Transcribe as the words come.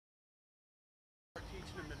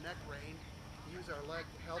use our leg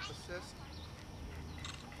to help assist.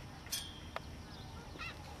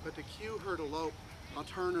 But to cue her to lope, I'll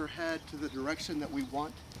turn her head to the direction that we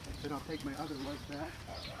want, then I'll take my other leg back.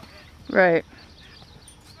 Right.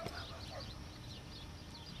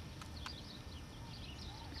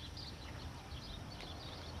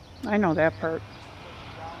 I know that part.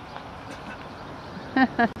 The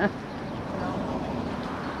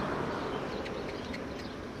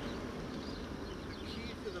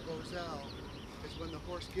key to the bosal is when the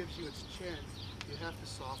horse gives you its chin, you have to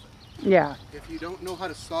soften. Yeah. If you don't know how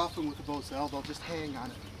to soften with the bosal, they'll just hang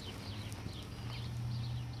on it.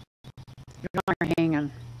 You're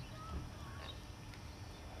hanging.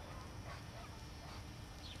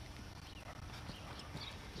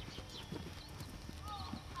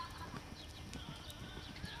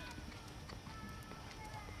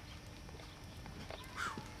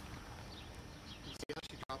 See how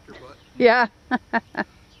she dropped her butt? Yeah.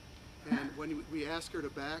 And when we ask her to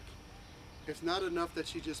back, it's not enough that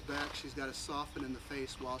she just backs. She's got to soften in the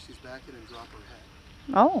face while she's backing and drop her head.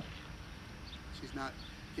 Oh. She's not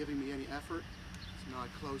giving me any effort, so now I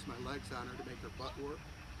close my legs on her to make her butt work.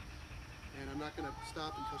 And I'm not going to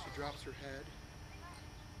stop until she drops her head.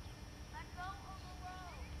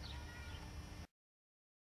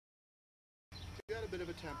 She's got a bit of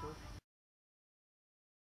a temper.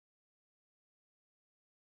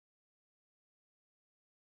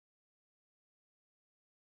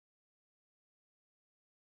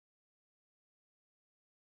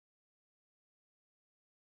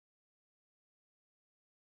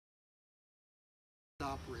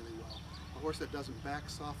 Stop really well. A horse that doesn't back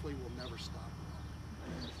softly will never stop.